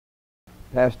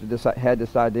Pastor had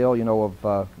this ideal,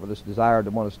 of this desire to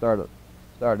want to start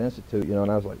an institute,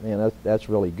 and I was like, man, that's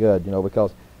really good,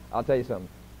 because I'll tell you something.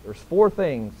 There's 4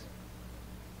 things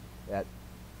that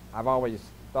I've always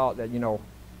thought that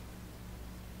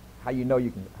how you know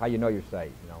you're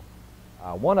saved.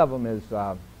 One of them is,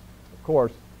 of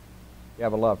course, you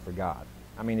have a love for God.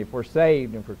 I mean, if we're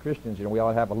saved and for Christians, we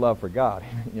ought to have a love for God.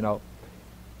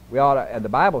 We ought to, and the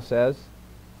Bible says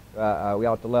we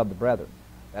ought to love the brethren.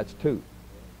 That's 2.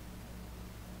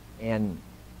 And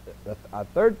a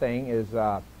third thing is,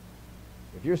 if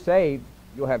you're saved,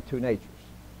 you'll have 2 natures.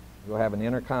 You'll have an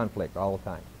inner conflict all the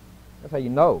time. That's how you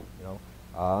know.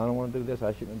 I don't want to do this.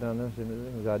 I shouldn't have done this.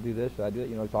 Should I do this? Should I do it?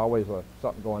 It's always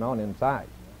something going on inside.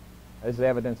 This is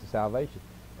evidence of salvation.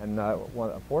 And a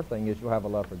 4th thing is you'll have a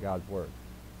love for God's Word.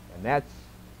 And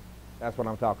that's what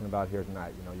I'm talking about here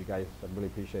tonight. You guys, I really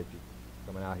appreciate you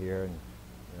coming out here and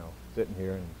sitting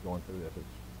here and going through this. It's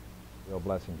a real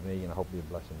blessing to me, and I hope it's a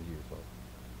blessing to you. So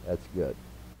that's good.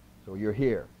 So you're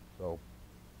here. So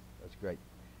that's great.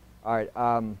 All right.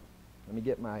 Let me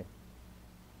get my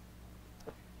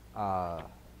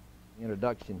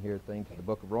introduction here thing to the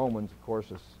book of Romans. Of course,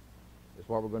 is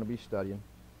what we're going to be studying.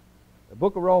 The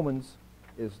book of Romans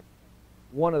is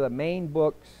one of the main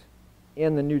books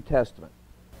in the New Testament,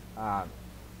 and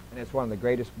it's one of the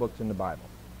greatest books in the Bible.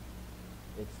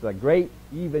 It's the great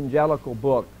evangelical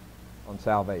book on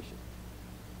salvation.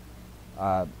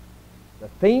 The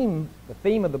theme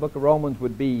of the book of Romans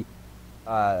would be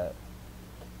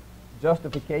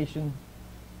justification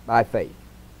by faith.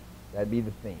 That'd be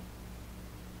the theme.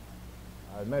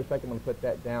 As a matter of fact, I'm going to put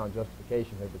that down,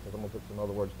 justification, here, because I'm going to put some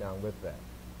other words down with that.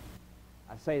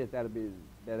 I say that'd be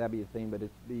the theme, but it'd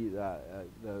be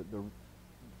the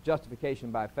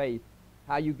justification by faith.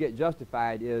 How you get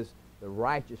justified is the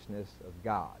righteousness of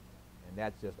God, and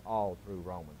that's just all through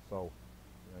Romans. So,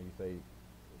 you say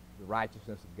the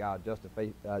righteousness of God,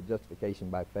 justification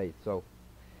by faith. So,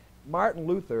 Martin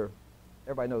Luther,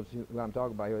 everybody knows who I'm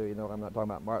talking about here. I'm not talking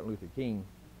about Martin Luther King.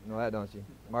 You know that, don't you?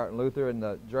 Martin Luther and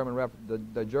the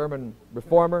German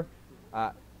reformer.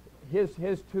 His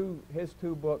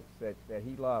two books that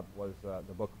he loved was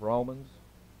the book of Romans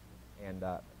and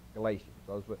Galatians.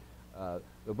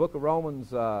 The book of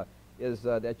Romans is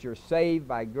that you're saved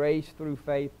by grace through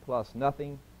faith plus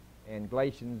nothing, and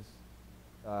Galatians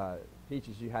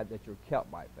teaches you that you're kept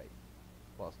by faith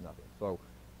plus nothing. So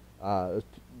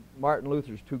Martin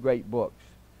Luther's 2 great books.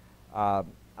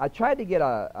 I tried to get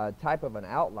a type of an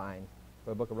outline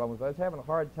for the book of Romans, but I was having a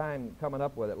hard time coming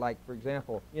up with it. Like, for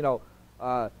example,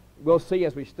 we'll see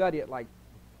as we study it, like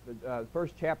the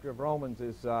first chapter of Romans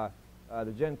is the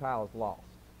Gentiles lost.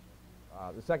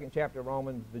 The second chapter of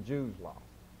Romans, the Jews lost.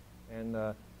 And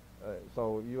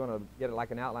so you want to get it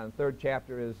like an outline. The third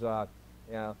chapter is,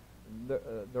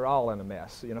 they're all in a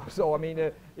mess, So, I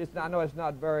mean, I know it's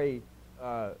not very,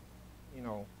 what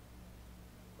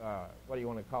do you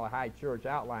want to call a high church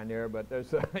outline there, but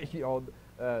there's,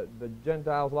 the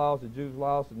Gentiles lost, the Jews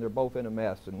lost, and they're both in a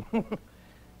mess. And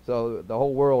so the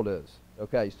whole world is.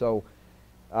 Okay, so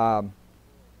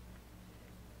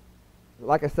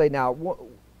like I say now,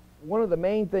 one of the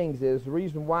main things is the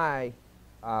reason why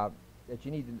that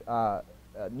you need to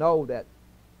know that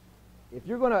if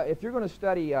you're gonna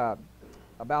study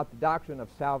about the doctrine of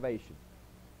salvation,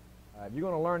 if you're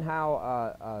going to learn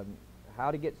how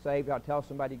to get saved, how to tell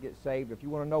somebody to get saved, if you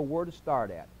want to know where to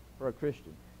start at for a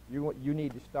Christian, you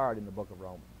need to start in the book of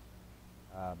Romans.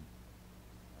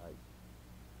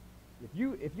 If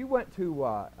you went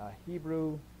to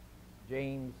Hebrew,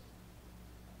 James,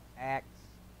 Acts,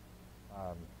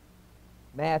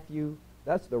 Matthew,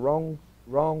 that's the wrong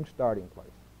starting place.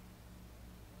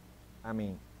 I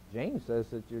mean, James says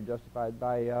that you're justified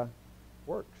by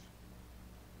works.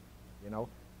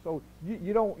 So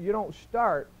you don't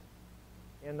start.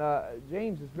 And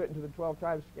James is written to the 12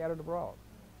 tribes scattered abroad.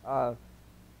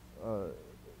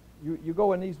 You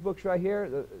go in these books right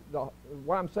here.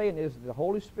 What I'm saying is the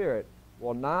Holy Spirit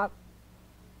will not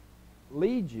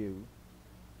lead you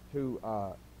to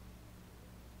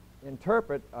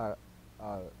interpret a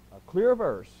clear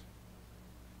verse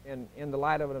in the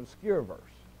light of an obscure verse.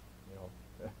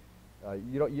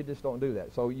 You just don't do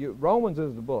that. So Romans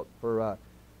is the book for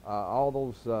all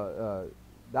those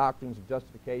doctrines of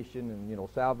justification and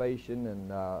salvation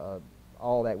and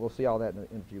all that. We'll see all that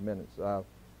in a few minutes.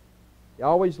 It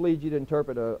always leads you to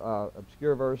interpret a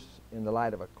obscure verse in the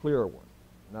light of a clear one,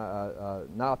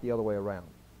 not the other way around.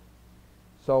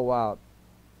 So I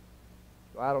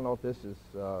don't know if this is.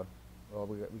 Well,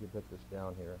 we can put this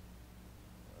down here.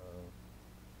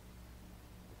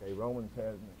 Okay, Romans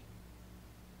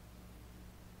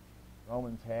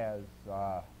has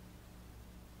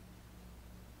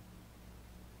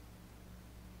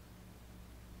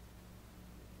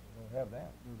don't have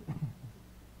that, does it?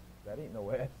 That ain't no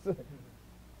S.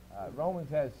 Romans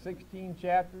has 16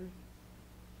 chapters.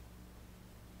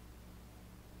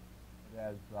 It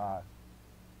has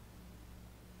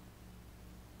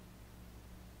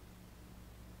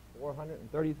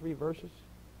 433 verses. Is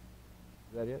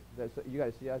that it? You got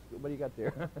to see. What do you got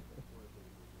there?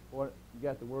 You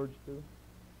got the words too?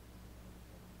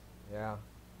 Yeah.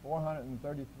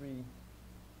 433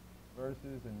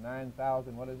 verses and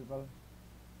 9,000. What is it, brother?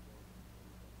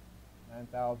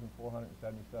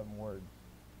 9,477 words.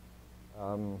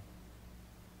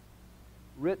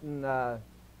 Written.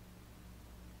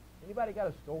 Anybody got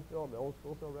a Schofield, the old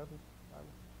Schofield reference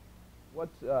Bible?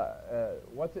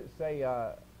 What's it say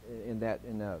in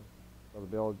Brother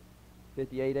Bill?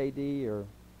 58 A.D. or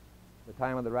the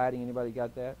time of the writing? Anybody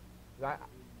got that?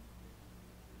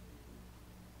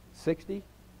 60?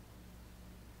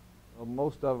 Well,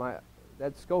 most of them.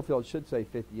 That Schofield should say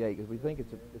 58 because we think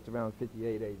it's around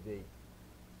 58 A.D.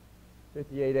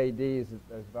 58 A.D. is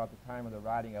about the time of the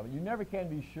writing of it. You never can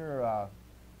be sure.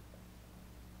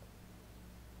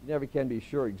 You never can be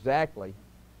sure exactly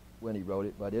when he wrote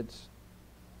it, but it's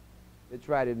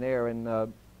right in there.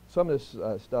 And some of this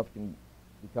stuff can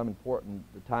become important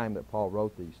the time that Paul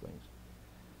wrote these things.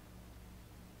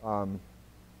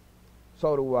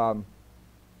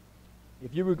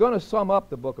 If you were going to sum up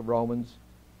the book of Romans,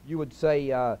 you would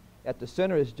say at the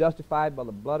sinner is justified by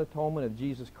the blood atonement of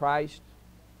Jesus Christ,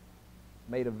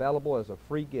 made available as a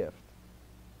free gift.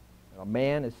 A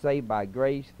man is saved by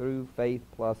grace through faith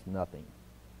plus nothing.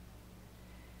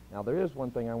 Now there is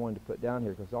one thing I wanted to put down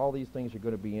here because all these things are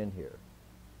going to be in here.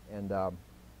 And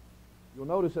you'll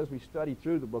notice as we study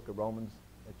through the book of Romans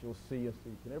that you'll see,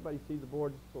 can everybody see the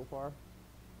board so far?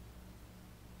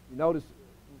 You notice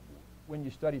when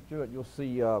you study through it, you'll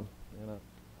see, I hope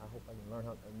I can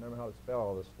remember how to spell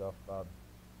all this stuff.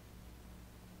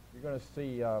 You're going to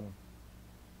see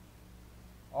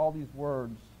all these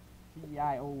words,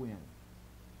 T-I-O-N,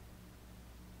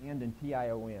 end in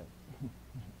T-I-O-N.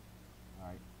 All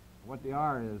right. What they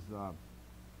are is I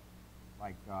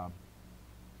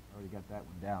already got that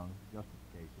one down,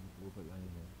 justification. We'll put that in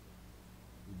here.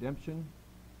 Redemption,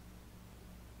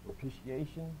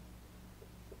 propitiation.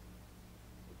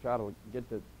 We'll try to get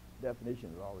the definition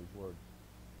of all these words.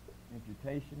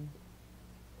 Imputation,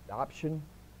 adoption,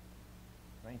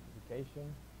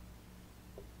 sanctification,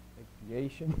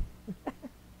 expiation.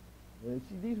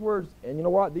 See these words, and you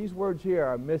know what? These words here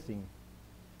are missing.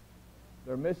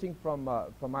 They're missing from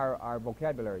our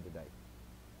vocabulary today.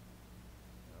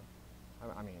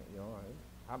 I mean, you know,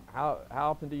 how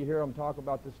often do you hear them talk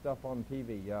about this stuff on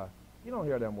TV? You don't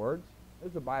hear them words.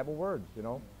 Those are Bible words, you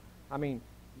know. I mean,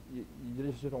 you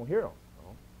just don't hear them. You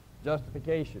know?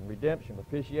 Justification, redemption,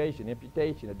 propitiation,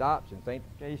 imputation, adoption,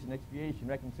 sanctification, expiation,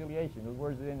 reconciliation. Those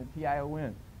words are in the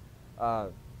T-I-O-N.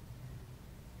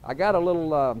 I got a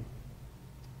little.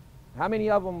 How many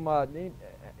of them?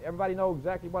 Everybody know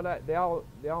exactly what they all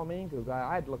mean? Because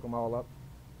I had to look them all up.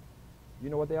 You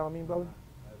know what they all mean, brother?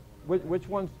 Which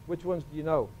ones do you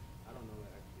know? I don't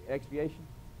know. Expiation.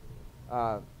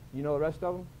 You know the rest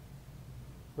of them?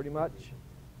 Pretty much.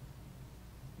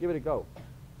 Give it a go.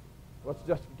 What's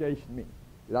justification mean?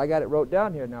 I got it wrote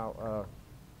down here now.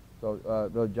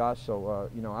 Brother Josh. So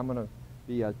you know, I'm going to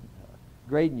be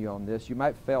grading you on this. You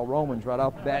might fail Romans right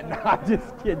off the bat. No, I'm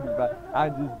just kidding, but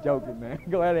I'm just joking, man.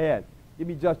 Go ahead. Give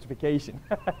me justification.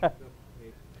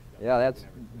 Yeah, that's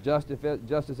just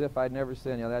as if I'd never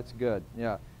sinned. Yeah, that's good.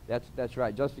 Yeah, that's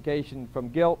right. Justification from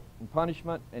guilt and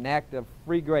punishment, an act of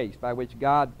free grace by which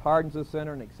God pardons the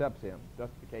sinner and accepts him.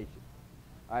 Justification.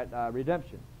 All right,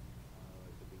 redemption.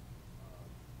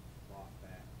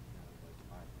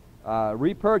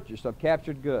 Repurchase of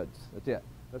captured goods. That's it.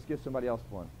 Let's give somebody else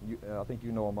one. I think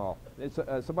you know them all.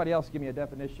 Somebody else give me a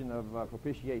definition of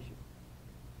propitiation.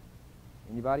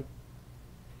 Anybody?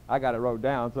 I got it wrote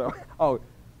down. So, all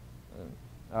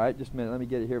right, just a minute. Let me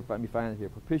get it here. Let me find it here.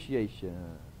 Propitiation.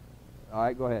 All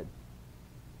right, go ahead.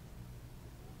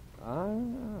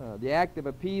 The act of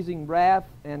appeasing wrath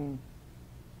and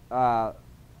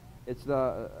it's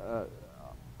of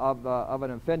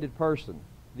an offended person.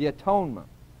 The atonement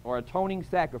or atoning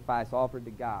sacrifice offered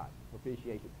to God.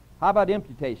 Propitiation. How about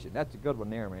imputation? That's a good one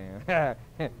there, man.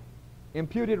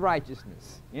 Imputed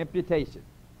righteousness. Imputation.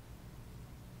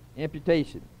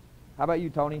 Imputation. How about you,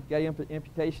 Tony? Got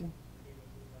imputation?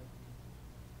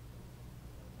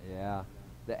 Yeah.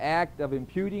 The act of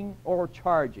imputing or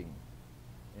charging.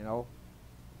 You know.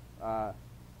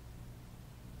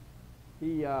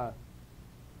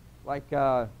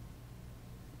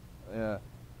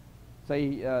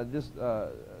 Say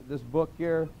this book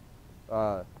here.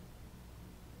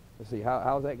 let's see,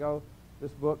 how's that go?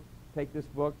 This book, take this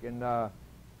book and, well,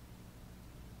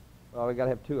 we got to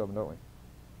have two of them, don't we?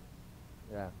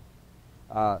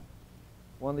 Yeah.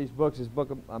 One of these books is book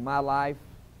of my life.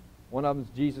 One of them is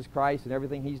Jesus Christ and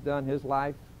everything He's done, His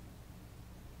life.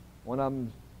 One of them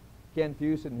is Ken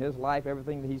Fuson, his life,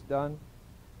 everything that he's done.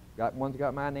 One's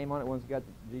got my name on it, one's got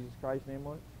Jesus Christ's name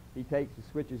on it. He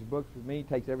switches books with me,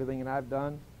 takes everything that I've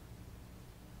done,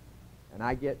 and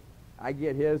I get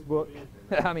his book.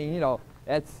 I mean,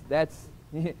 that's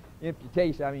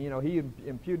imputation. I mean, he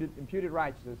imputed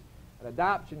righteousness. And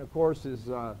adoption, of course, is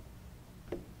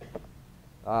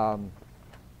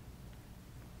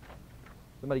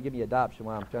somebody give me adoption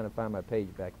while I'm trying to find my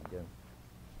page back again.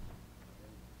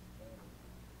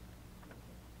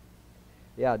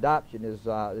 Yeah, adoption is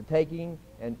the taking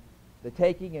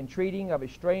and treating of a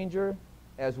stranger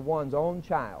as one's own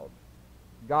child.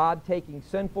 God taking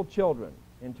sinful children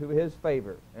into His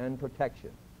favor and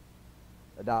protection.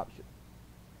 Adoption.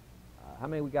 How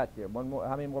many we got there? One more.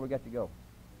 How many more we got to go?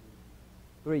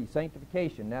 3.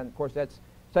 Sanctification. Now, of course,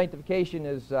 sanctification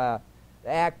is the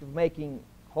act of making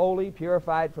holy,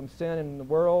 purified from sin in the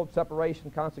world. Separation,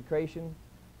 consecration.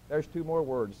 There's 2 more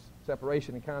words.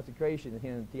 Separation and consecration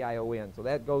in T-I-O-N. So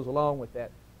that goes along with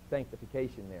that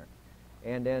sanctification there.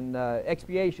 And then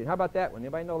expiation. How about that one?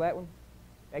 Anybody know that one?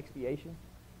 Expiation?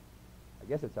 I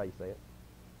guess that's how you say it.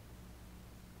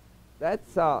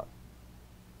 That's, I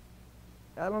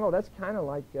don't know, that's kind of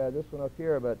like this one up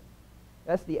here, but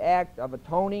that's the act of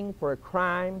atoning for a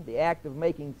crime, the act of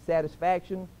making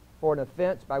satisfaction for an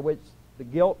offense by which the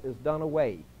guilt is done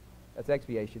away. That's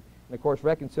expiation. And of course,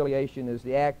 reconciliation is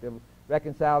the act of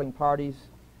reconciling parties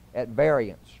at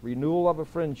variance, renewal of a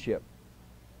friendship,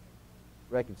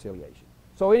 reconciliation.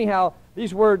 So anyhow,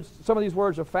 these words, some of these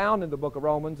words are found in the book of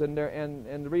Romans, and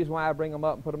the reason why I bring them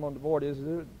up and put them on the board is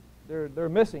they're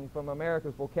missing from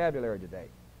America's vocabulary today.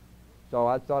 So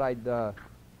I thought I'd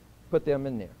put them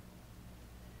in there.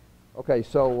 Okay,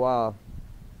 so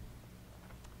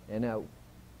and now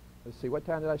let's see, what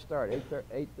time did I start?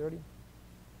 8:30.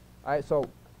 All right, so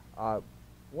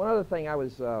one other thing I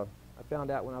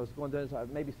found out when I was going through this,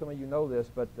 maybe some of you know this,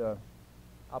 but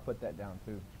I'll put that down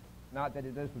too. Not that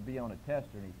this would be on a test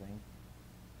or anything,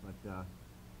 but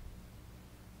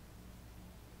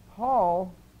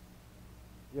Paul,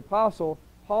 the apostle,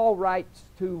 Paul writes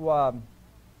to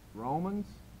Romans,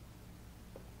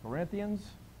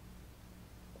 Corinthians,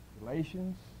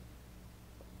 Galatians,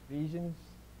 Ephesians.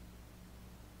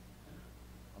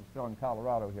 I'm still in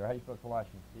Colorado here. How do you spell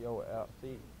Colossians?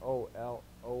 C-O-L-O-S-S?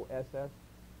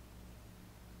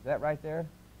 Is that right there?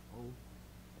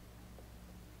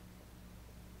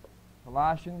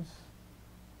 Colossians.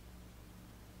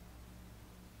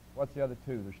 What's the other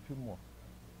 2? There's 2 more.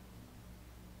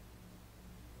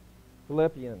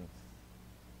 Philippians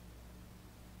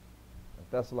and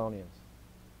Thessalonians.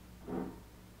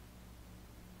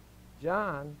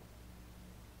 John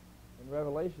in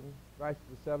Revelation writes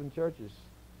to the 7 churches.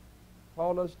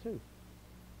 Paul does too.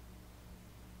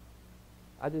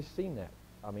 I just seen that.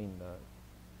 I mean,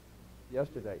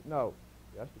 yesterday,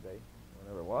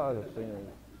 whenever it was, I've seen it.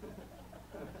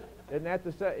 Isn't that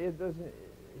it doesn't?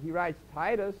 He writes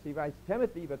Titus, he writes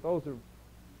Timothy, but those are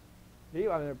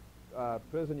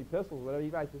prison epistles. Whatever he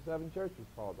writes to 7 churches,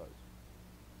 Paul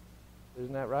does.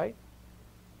 Isn't that right?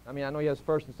 I mean, I know he has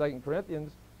 1st and 2nd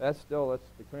Corinthians. That's the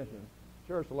Corinthian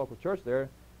church, the local church there. And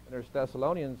there's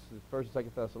Thessalonians, 1st and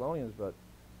 2nd Thessalonians, but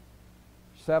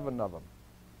 7 of them.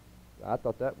 I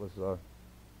thought that was, I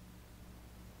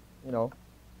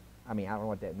mean, I don't know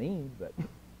what that means, but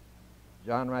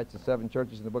John writes to 7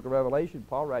 churches in the book of Revelation.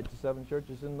 Paul writes to 7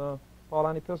 churches in the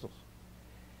Pauline epistles.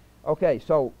 Okay,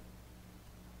 so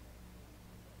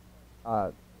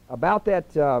about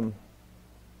that,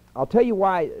 I'll tell you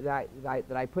why that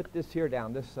I put this here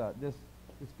down, this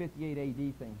 58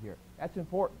 AD thing here. That's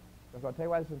important. I'll tell you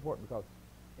why it's important, because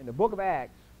in the book of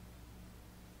Acts,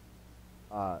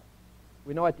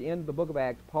 we know at the end of the book of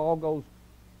Acts, Paul goes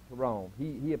to Rome.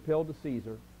 He appealed to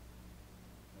Caesar,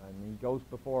 and he goes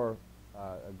before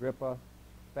Agrippa,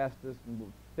 Festus,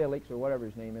 and Felix, or whatever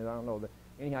his name is, I don't know.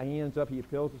 Anyhow, he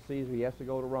appeals to Caesar. He has to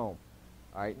go to Rome.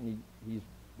 All right, and he's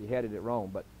beheaded at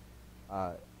Rome. But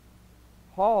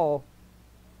Paul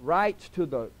writes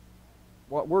to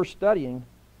what we're studying,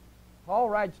 Paul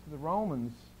writes to the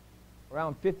Romans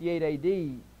around 58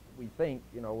 A.D., we think,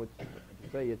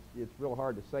 it's real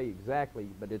hard to say exactly,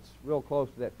 but it's real close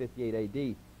to that 58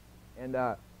 A.D. And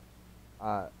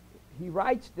he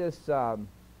writes this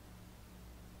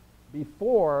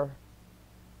before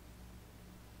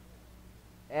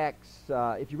Acts.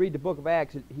 If you read the book of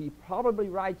Acts, he probably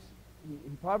writes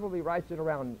it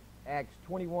around Acts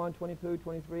 21, 22,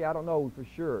 23. I don't know for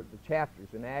sure the chapters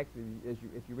in Acts. If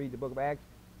you read the book of Acts,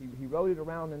 he wrote it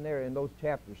around in there in those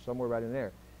chapters, somewhere right in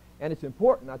there. And it's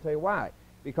important. I'll tell you why.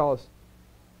 Because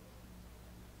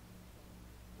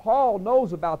Paul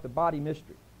knows about the body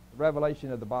mystery, the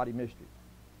revelation of the body mystery.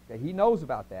 Okay, he knows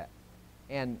about that.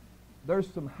 And there's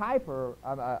some hyper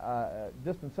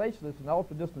dispensationalists and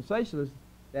ultra dispensationalists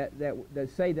that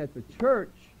say that the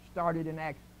church started in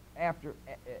after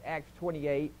Acts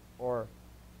 28 or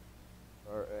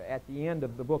at the end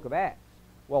of the book of Acts.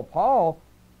 Well, Paul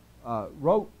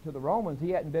wrote to the Romans.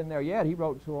 He hadn't been there yet. He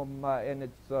wrote to them, and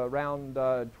it's around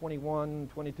 21,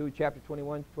 22, chapter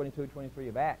 21, 22, 23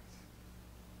 of Acts.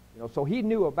 You know, so he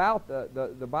knew about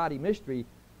the body mystery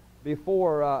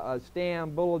before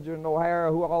Stam, Bullinger, and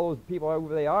O'Hara, who all those people,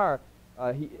 whoever they are.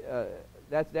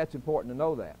 That's important to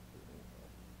know that.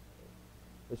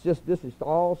 It's just, this is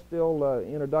all still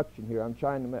introduction here. I'm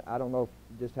trying to, I don't know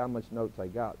just how much notes I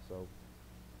got. So,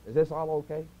 is this all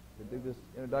okay to do this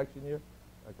introduction here?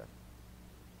 Okay.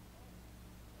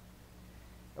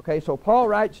 Okay, so Paul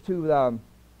writes to, oh,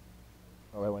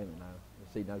 wait a minute now.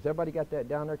 Let's see, now, has everybody got that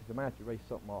down there? Because I might have to erase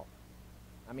something off.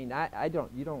 I mean, I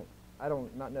don't,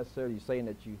 not necessarily saying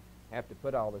that you have to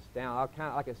put all this down. I'll kind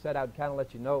of, like I said, I'd kind of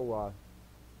let you know,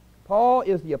 Paul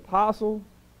is the apostle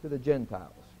to the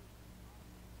Gentiles.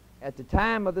 At the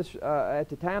time of this, at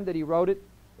the time that he wrote it,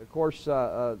 of course,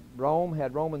 Rome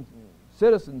had Roman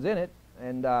citizens in it,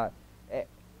 and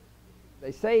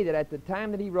they say that at the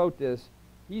time that he wrote this,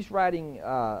 he's writing,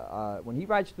 when he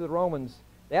writes to the Romans,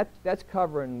 that's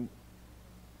covering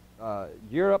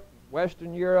Europe,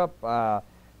 Western Europe,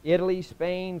 Italy,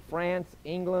 Spain, France,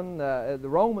 England. The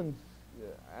Romans,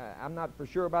 I'm not for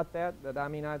sure about that, but I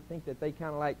mean, I think that they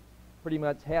kind of like pretty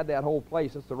much had that whole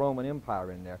place. It's the Roman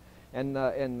Empire in there. And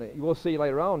we'll see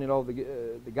later on, you know,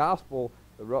 the gospel,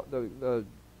 the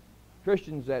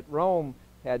Christians at Rome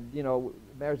had, you know,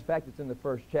 matter of fact, it's in the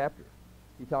first chapter.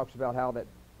 He talks about how that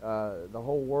the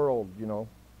whole world, you know,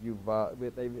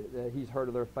 he's heard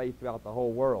of their faith throughout the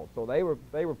whole world. So they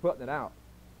were putting it out.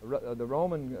 The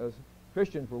Roman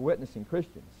Christians were witnessing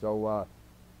Christians. So,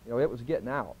 you know, it was getting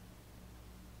out.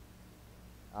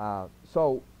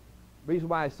 So, the reason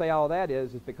why I say all that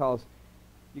is because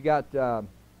you got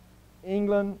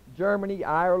England, Germany,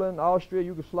 Ireland, Austria,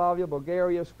 Yugoslavia,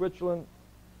 Bulgaria, Switzerland,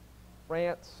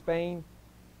 France, Spain,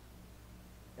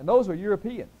 and those are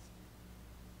Europeans.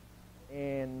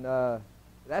 And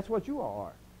that's what you all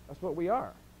are. That's what we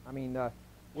are. I mean,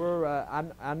 we're.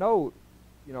 I know,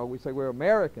 you know, we say we're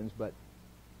Americans, but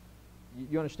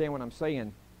you understand what I'm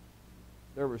saying.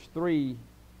 There was three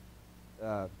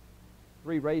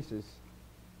races: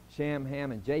 Shem,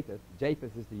 Ham, and Japheth.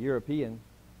 Japheth is the European,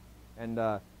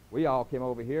 and we all came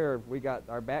over here. We got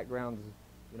our backgrounds.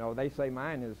 You know, they say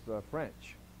mine is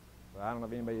French. Well, I don't know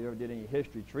if anybody ever did any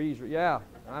history trees. Yeah,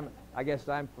 I guess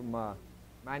I'm from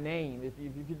my name. If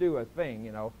you do a thing,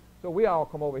 you know. So we all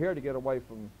come over here to get away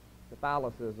from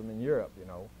Catholicism in Europe. You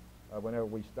know, whenever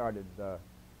we started.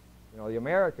 You know, the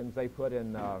Americans, they put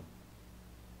in.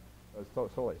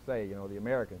 So they say, you know, the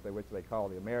Americans, which they call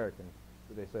the Americans.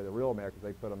 So they say the real Americans,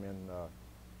 they put them in.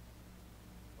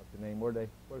 What's the name?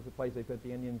 Where's the place they put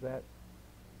the Indians at?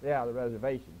 Yeah, the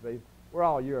reservations. We're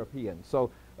all Europeans.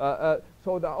 So, the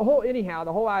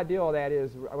whole idea of that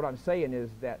is, what I'm saying is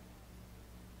that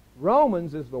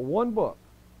Romans is the one book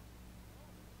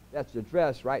that's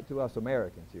addressed right to us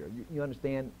Americans here. You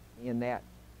understand in that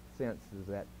sense is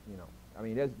that, you know, I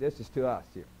mean, this is to us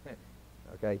here.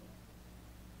 Okay.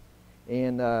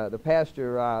 And the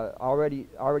pastor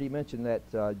already mentioned that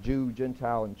Jew,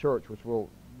 Gentile, and church, which we'll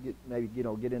maybe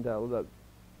get into that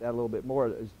a little bit more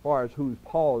as far as who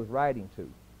Paul is writing to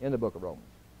in the book of Romans.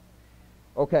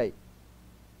 Okay.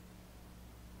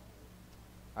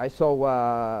 All right,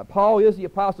 so Paul is the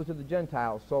apostle to the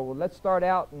Gentiles. So let's start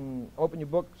out and open your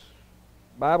books,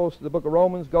 Bibles, to the book of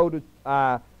Romans. Go to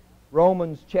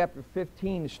Romans chapter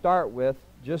 15 to start with,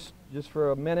 just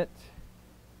for a minute.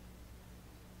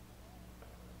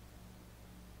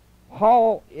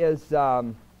 Paul is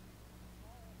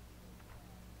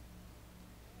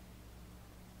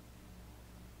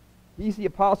he's the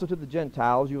apostle to the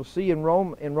Gentiles. You'll see in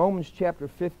Romans chapter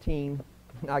 15.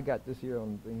 I got this here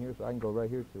on the thing here, so I can go right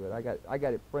here to it. I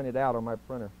got it printed out on my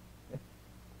printer.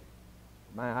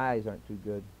 My eyes aren't too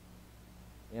good,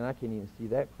 and I can't even see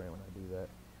that print when I do that.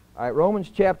 All right, Romans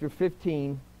chapter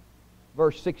 15,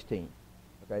 verse 16.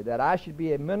 Okay, that I should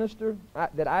be a minister,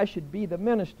 that I should be the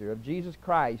minister of Jesus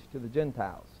Christ to the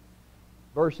Gentiles.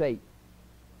 Verse 8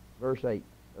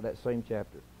 of that same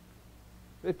chapter.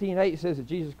 15:8 says that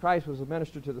Jesus Christ was a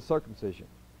minister to the circumcision.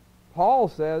 Paul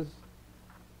says,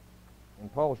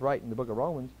 and Paul's writing the book of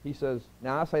Romans, he says,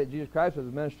 now I say that Jesus Christ was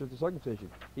the minister of the circumcision.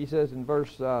 He says in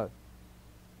verse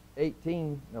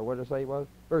 18, no, what did I say it was?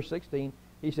 Verse 16,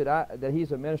 he said that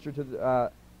he's a minister to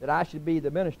the, that I should be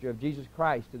the minister of Jesus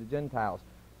Christ to the Gentiles.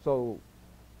 So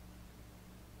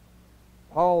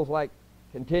Paul's like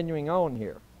continuing on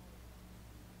here.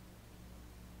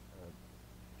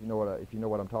 If you know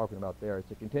what I'm talking about there, it's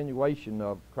a continuation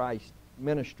of Christ's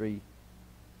ministry.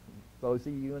 So see,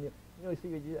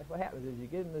 what happens is you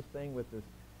get in this thing with this,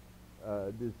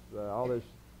 all this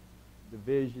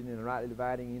division and rightly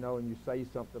dividing, and you say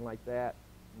something like that,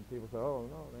 and people say, "Oh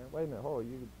no, man, wait a minute, what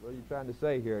are you trying to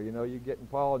say here? You're getting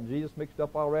Paul and Jesus mixed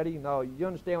up already." No, you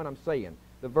understand what I'm saying.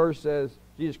 The verse says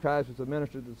Jesus Christ was the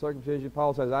minister to the circumcision.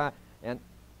 Paul says I am.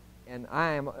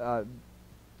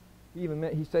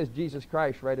 He says Jesus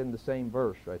Christ right in the same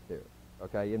verse right there.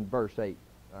 Okay, in verse 8.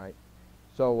 All right.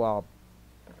 So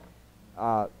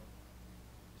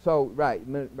right,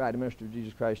 the minister of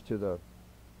Jesus Christ to the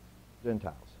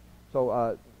Gentiles.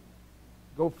 So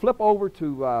go flip over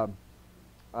to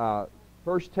 1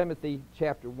 Timothy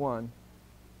chapter 1.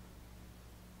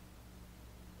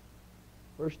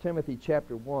 1 Timothy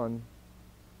chapter 1,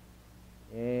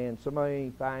 and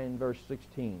somebody find verse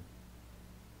 16.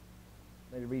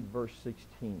 Maybe read verse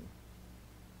 16.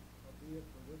 Albeit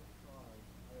for which cause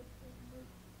I obtain mercy,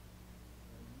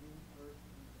 and you first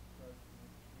Jesus Christ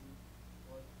and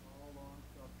was all long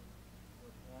suffering,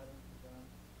 for pattern to them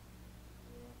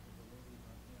who have to believe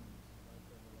on him life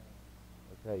everlasting.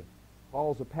 Okay,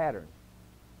 Paul's a pattern.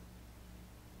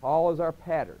 Paul is our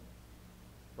pattern.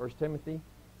 1 Timothy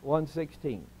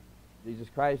 1:16. Jesus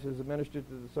Christ is the minister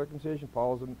to the circumcision.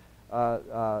 Paul is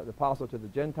the apostle to the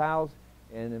Gentiles.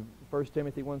 And in 1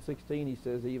 Timothy 1:16, he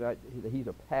says he's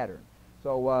a pattern.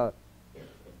 So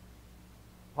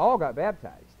Paul got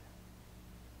baptized.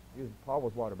 Paul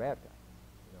was water baptized.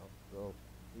 So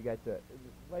you got to.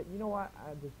 Wait, you know what?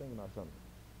 I'm just thinking about something.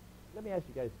 Let me ask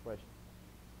you guys a question.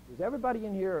 Does everybody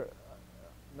in here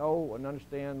know and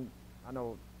understand? I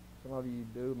know some of you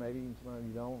do, maybe some of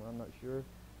you don't. I'm not sure.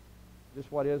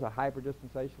 Just what is a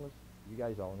hyper-dispensationalist? You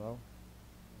guys all know.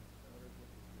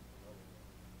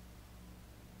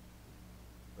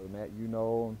 So Matt, you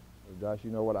know. Josh, you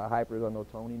know what a hyper is. I know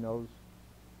Tony knows.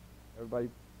 Everybody?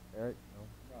 Eric? No?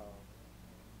 No.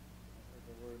 I've heard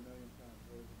the word a million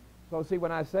times. So see,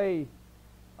 when I say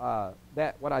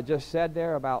that what I just said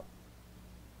there about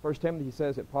 1 Timothy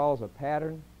says that Paul's a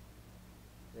pattern,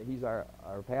 that he's our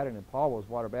pattern, and Paul was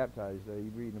water baptized.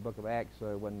 You read in the book of Acts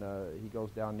when he goes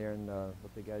down there in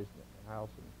what the guy's house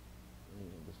and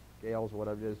the scales or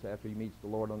whatever it is, after he meets the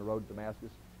Lord on the road to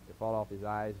Damascus, they fall off his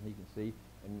eyes and he can see.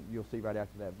 And you'll see right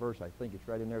after that verse, I think it's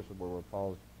right in there somewhere where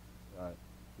Paul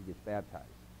he gets baptized.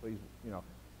 So he's, the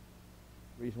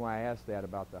reason why I asked that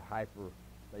about the hyper,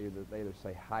 they either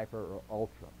say hyper or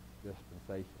ultra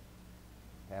dispensation.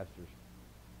 Pastors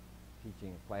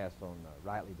teaching a class on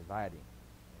rightly dividing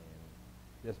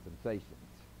and dispensations.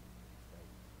 Okay.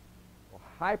 Well,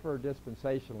 hyper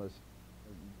dispensationalists,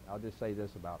 I'll just say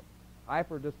this about them.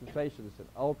 Hyper dispensationalists and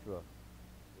ultra,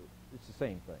 it's the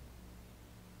same thing.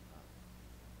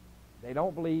 They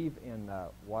don't believe in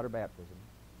water baptism.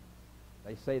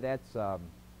 They say that's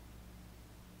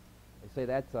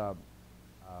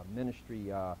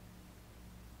ministry.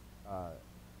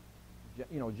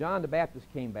 John the Baptist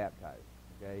came baptized.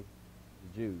 Okay,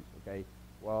 the Jews. Okay.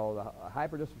 Well, the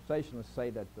hyper-dispensationalists say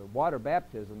that the water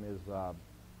baptism is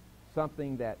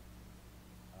something that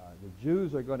the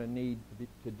Jews are going to need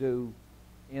to do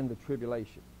in the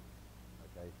tribulation.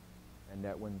 Okay, and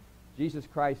that when Jesus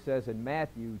Christ says in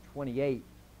Matthew 28,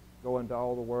 go into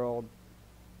all the world,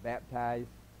 baptize,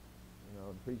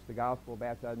 preach the gospel,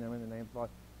 baptize them in the name of God.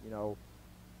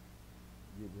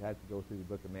 You have to go through the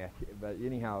book of Matthew. But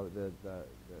anyhow,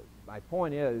 my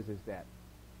point is that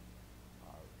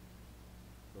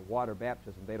the water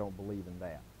baptism, they don't believe in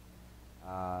that.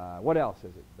 What else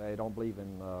is it? They don't believe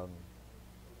in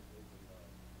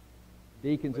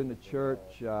deacons in the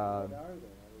church. What are they? Are they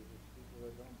just people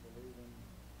that don't believe in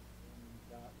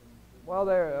God? Well,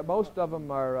 most of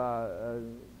them are,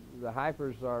 the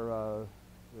hypers are,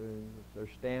 they're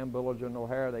Stam, Bullinger, and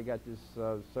O'Hara. They got this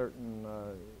certain,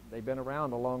 they've been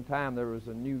around a long time. There was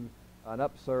an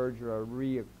upsurge or a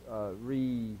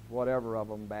whatever of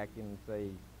them back in, say,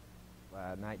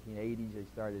 1980s. They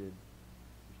started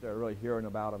really hearing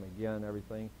about them again and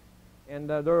everything. And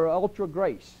they're ultra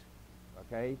grace,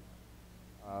 okay?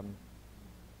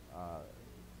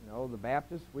 The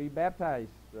Baptists, we baptize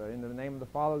in the name of the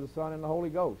Father, the Son, and the Holy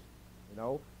Ghost.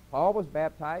 Paul was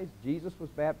baptized. Jesus was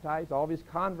baptized. All of his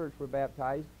converts were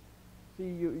baptized. See,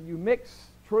 you mix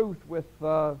truth with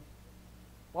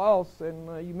false,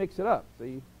 and you mix it up. See,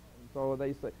 and so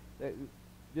they say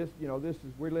just this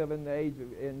is we live in the age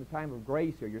in the time of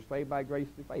grace here. You're saved by grace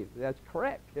through faith. That's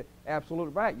correct,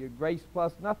 absolutely right. You're grace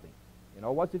plus nothing.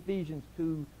 What's Ephesians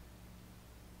 2:8?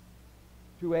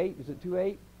 Is it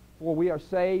 2:8? For we are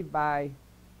saved by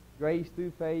grace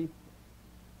through faith,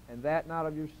 and that not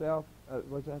of yourself.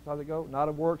 What's that? How they go? Not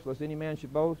of works, lest any man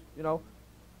should boast.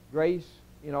 Grace.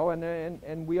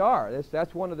 And we are.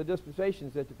 That's one of the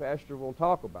dispensations that the pastor will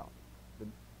talk about.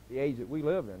 The age that we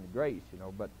live in, the grace.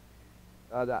 But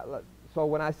so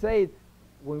when I say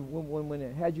when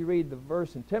it had you read the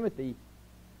verse in Timothy,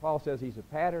 Paul says he's a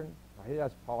pattern.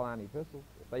 That's Pauline epistles.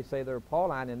 If they say they're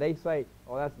Pauline, and they say,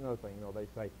 oh, that's another thing. They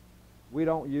say we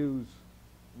don't use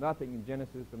nothing in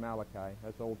Genesis to Malachi.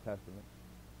 That's Old Testament.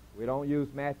 We don't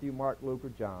use Matthew, Mark, Luke,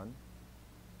 or John.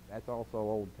 That's also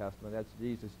Old Testament. That's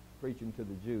Jesus preaching to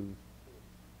the Jews.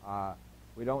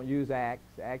 We don't use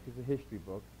Acts. Acts is a history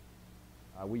book.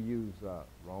 We use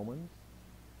Romans,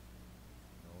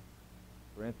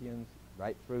 Corinthians,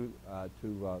 right through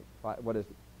to what is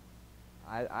it?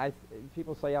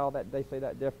 People say all that. They say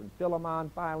that different. Philemon,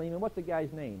 Philemon. What's the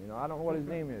guy's name? I don't know what his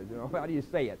name is. How do you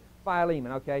say it?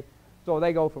 Philemon. Okay. So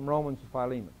they go from Romans to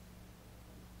Philemon,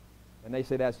 and they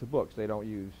say that's the books. They don't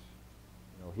use,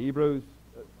 Hebrews.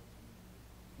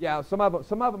 Yeah, some of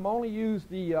them only use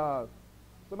the.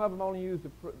 Some of them only use the.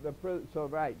 So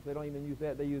right, they don't even use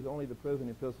that. They use only the prison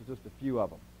epistles. Just a few of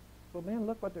them. So man,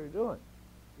 look what they're doing.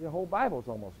 The whole Bible's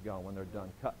almost gone when they're done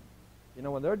cutting.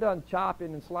 When they're done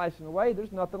chopping and slicing away,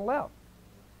 there's nothing left.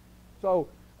 So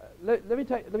let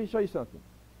me show you something.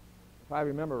 If I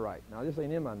remember right. Now this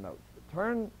ain't in my notes. But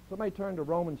somebody turn to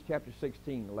Romans chapter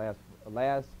 16, the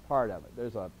last part of it.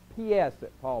 There's a P.S.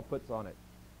 that Paul puts on it.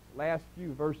 Last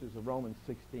few verses of Romans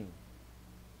 16.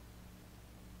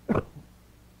 I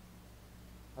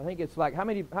think it's like how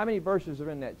many verses are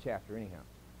in that chapter anyhow?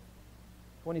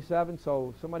 27.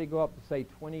 So somebody go up to say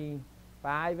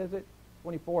 25. Is it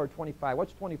 24 or 25?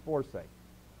 What's 24 say?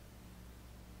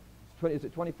 Is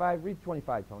it 25? Read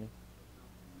 25, Tony.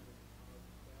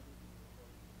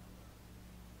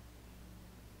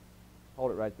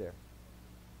 Hold it right there.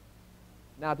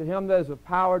 Now to him that is of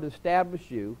power to establish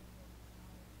you.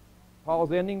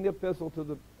 Paul's ending the epistle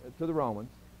to the Romans.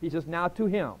 He says, now to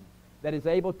him that is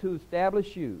able to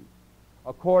establish you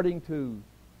according to,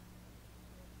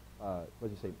 what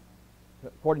does it say?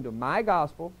 According to my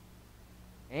gospel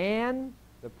and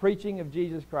the preaching of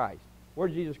Jesus Christ. Where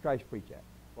did Jesus Christ preach at?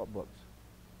 What books?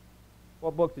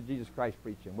 What books did Jesus Christ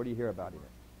preach in? Where do you hear about him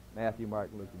in? Matthew, Mark,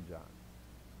 Luke, and John.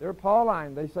 They're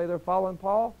Pauline. They say they're following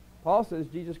Paul. Paul says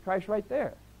Jesus Christ right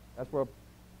there. That's where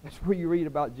you read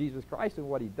about Jesus Christ and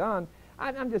what he done.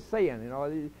 I'm just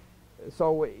saying,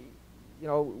 So,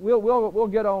 we'll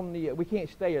get on the. We can't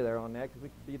stay there on that because we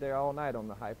could be there all night on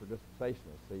the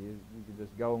hyper-dispensationalists. So you can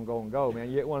just go and go and go, man.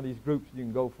 You get one of these groups, you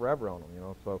can go forever on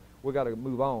them, So we got to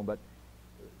move on. But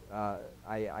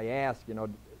I ask, does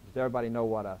everybody know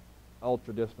what a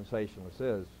ultra-dispensationalist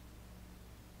is?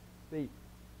 See,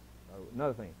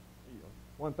 another thing.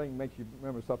 One thing makes you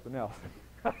remember something else.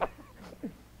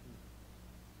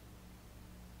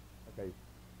 Okay.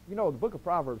 The book of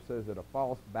Proverbs says that a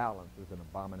false balance is an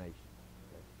abomination.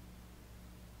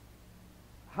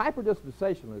 Okay.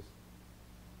 Hyper-dispensationalists,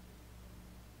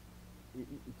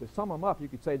 to sum them up, you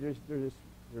could say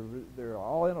they're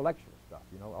all intellectual stuff,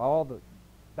 all the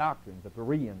doctrines, the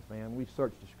Bereans, man. We've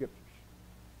searched the scriptures,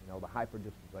 the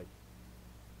hyper-dispensation.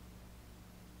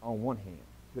 On one hand,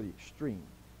 to the extreme.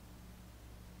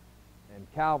 And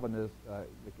Calvinists, the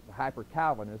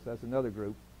hyper-Calvinists, that's another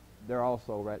group. They're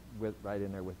also right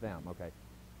in there with them. Okay,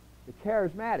 the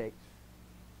Charismatics,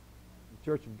 the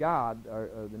Church of God,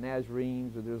 or the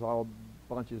Nazarenes, or there's all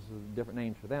bunches of different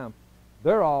names for them.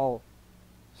 They're all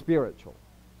spiritual,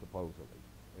 supposedly.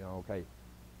 Okay,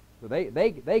 so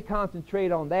they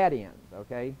concentrate on that end.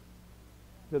 Okay,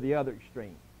 to the other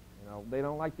extreme. They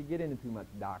don't like to get into too much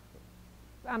doctrine.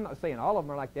 I'm not saying all of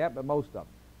them are like that, but most of them.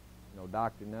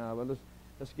 Doctrine. Now, well,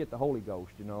 let's get the Holy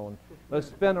Ghost, and let's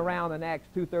spin around in Acts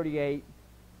 2:38,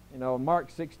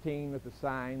 Mark 16 with the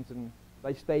signs, and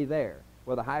they stay there.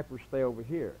 Well, the hypers stay over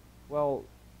here. Well,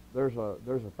 there's a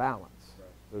balance.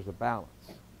 There's a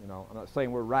balance. I'm not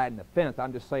saying we're riding the fence.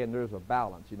 I'm just saying there's a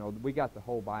balance. We got the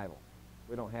whole Bible.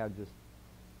 We don't have just,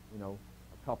 a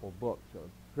couple books or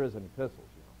prison epistles.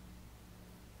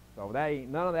 So that ain't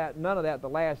none of that. The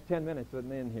last 10 minutes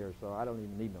isn't in here, so I don't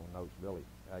even need no notes really.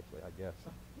 Actually, I guess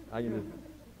I can just,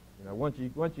 once you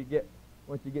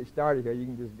get started here, you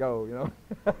can just go.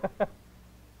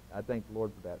 I thank the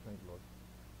Lord for that. Thank the Lord.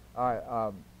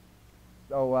 All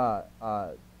right.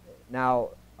 Now,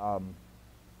 the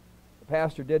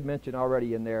pastor did mention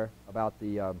already in there about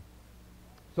the.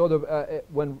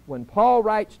 When Paul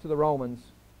writes to the Romans,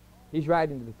 he's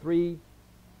writing to the three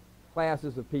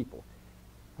classes of people.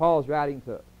 Paul's writing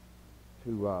to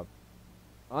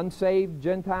unsaved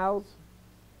Gentiles.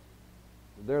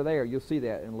 They're there. You'll see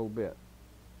that in a little bit.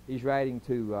 He's writing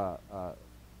to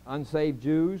unsaved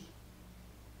Jews,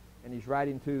 and he's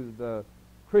writing to the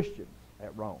Christians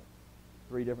at Rome.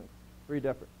 Three different.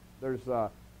 There's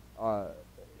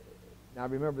now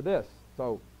remember this.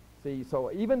 So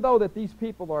even though that these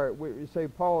people are, we say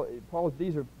Paul,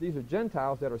 these are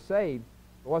Gentiles that are saved.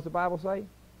 But what's the Bible say?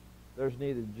 There's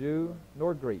neither Jew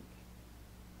nor Greek.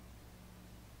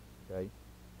 Okay.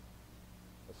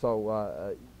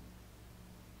 So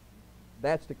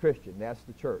that's the Christian. That's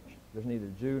the church. There's neither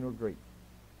Jew nor Greek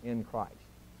in Christ.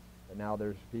 And now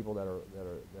there's people that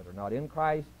are not in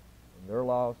Christ, and they're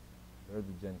lost. They're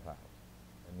the Gentiles.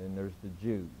 And then there's the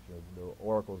Jews. The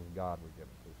oracles of God were given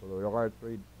to. So there are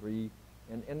three,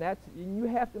 and you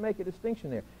have to make a distinction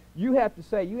there. You have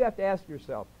to ask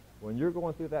yourself, when you're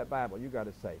going through that Bible, you got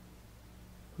to say,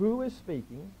 who is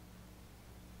speaking?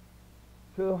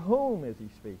 To whom is he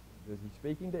speaking? Is he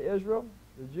speaking to Israel,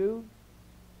 the Jew?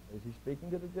 Is he speaking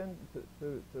to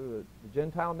the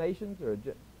Gentile nations, or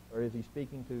is he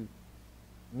speaking to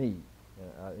me,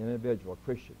 an individual, a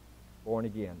Christian, born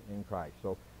again in Christ?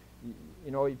 So, if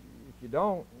you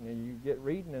don't, you get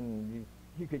reading, and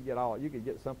you could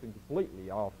get something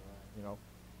completely off.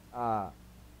 As a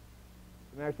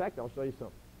matter of fact, I'll show you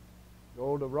something.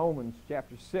 Go to Romans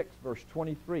chapter 6, verse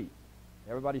 23.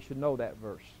 Everybody should know that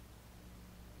verse.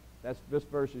 This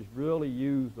verse is really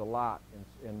used a lot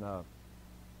in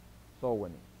soul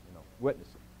winning,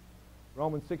 witnessing.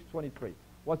 Romans 6:23.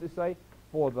 What's it say?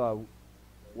 For the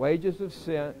wages of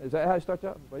sin. Is that how it starts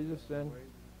out? Wages of sin.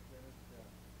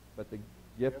 But the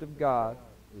gift of God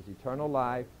is eternal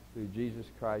life through Jesus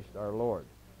Christ our Lord.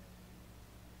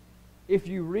 If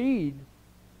you read,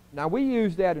 now we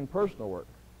use that in personal work.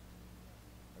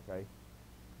 Okay?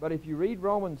 But if you read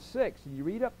Romans 6, and you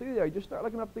read up through there, you just start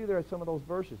looking up through there at some of those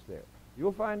verses there,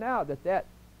 you'll find out that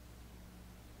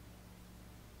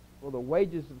well, the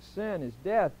wages of sin is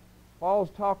death. Paul's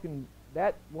talking,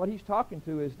 what he's talking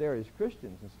to is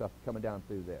Christians and stuff coming down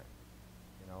through there.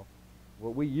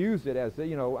 Well, we use it as,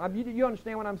 you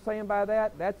understand what I'm saying by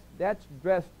that? That's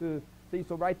dressed to, see,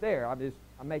 so right there,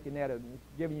 I'm making that,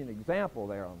 giving you an example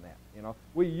there on that.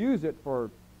 We use it for,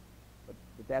 but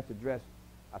that's addressed.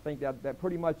 I think that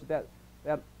pretty much that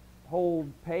whole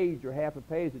page or half a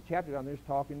page, the chapter down there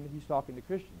he's talking to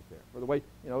Christians there. For the way,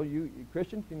 you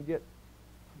Christians can get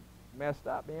messed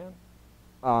up,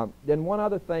 man. Then one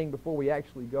other thing before we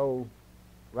actually go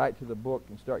right to the book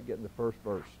and start getting the first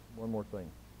verse. One more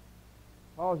thing.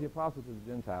 Paul is the apostle to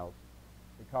the Gentiles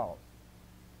because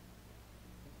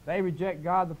they reject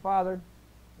God the Father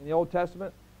in the Old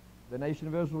Testament. The nation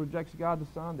of Israel rejects God the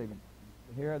Son.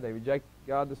 They reject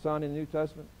God the Son in the New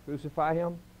Testament. Crucify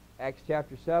him. Acts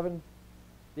chapter 7.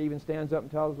 Stephen stands up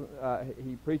and tells them,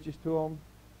 he preaches to them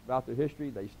about their history.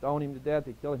 They stone him to death.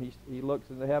 They kill him. He looks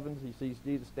in the heavens. He sees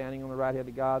Jesus standing on the right hand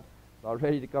of God, all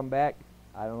ready to come back.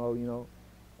 I don't know,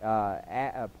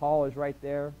 Paul is right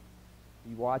there.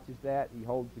 He watches that. He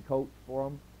holds the coat for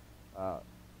them.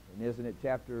 And isn't it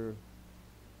chapter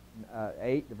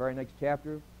 8, the very next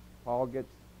chapter? Paul gets,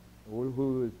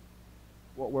 who is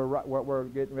what we're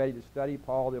getting ready to study,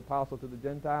 Paul the apostle to the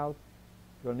Gentiles.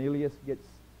 Cornelius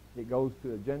goes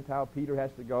to a Gentile. Peter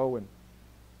has to go and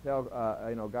tell,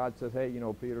 God says, hey,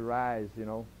 Peter, rise,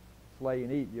 slay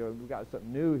and eat. We've got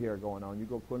something new here going on. You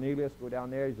go, Cornelius, go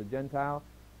down there. He's a Gentile.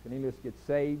 Cornelius gets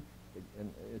saved.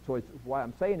 And so why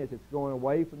I'm saying it's going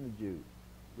away from the Jews,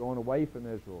 going away from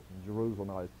Israel, from Jerusalem.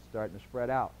 Now it's starting to spread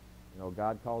out.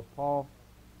 God calls Paul.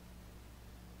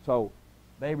 So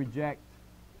they reject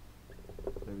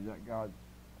God,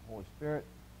 the Holy Spirit.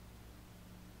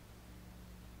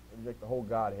 They reject the whole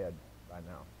Godhead by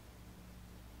now.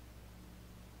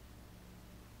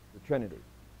 The Trinity.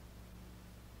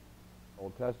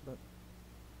 Old Testament.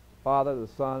 The Father, the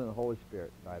Son, and the Holy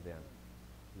Spirit by then.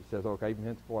 He says, okay, from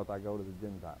henceforth I go to the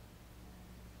Gentiles.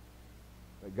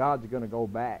 But God's going to go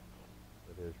back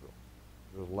with Israel.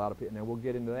 There's a lot of people, and we'll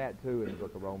get into that too in the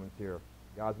book of Romans here.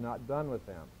 God's not done with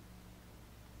them.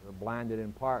 They're blinded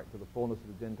in part to the fullness of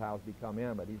the Gentiles become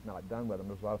in, but he's not done with them.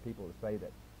 There's a lot of people that say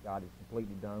that God is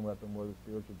completely done with them. We're the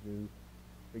spiritual Jews.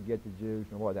 Forget the Jews.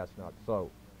 No, boy, that's not so.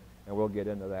 And we'll get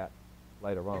into that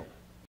later on.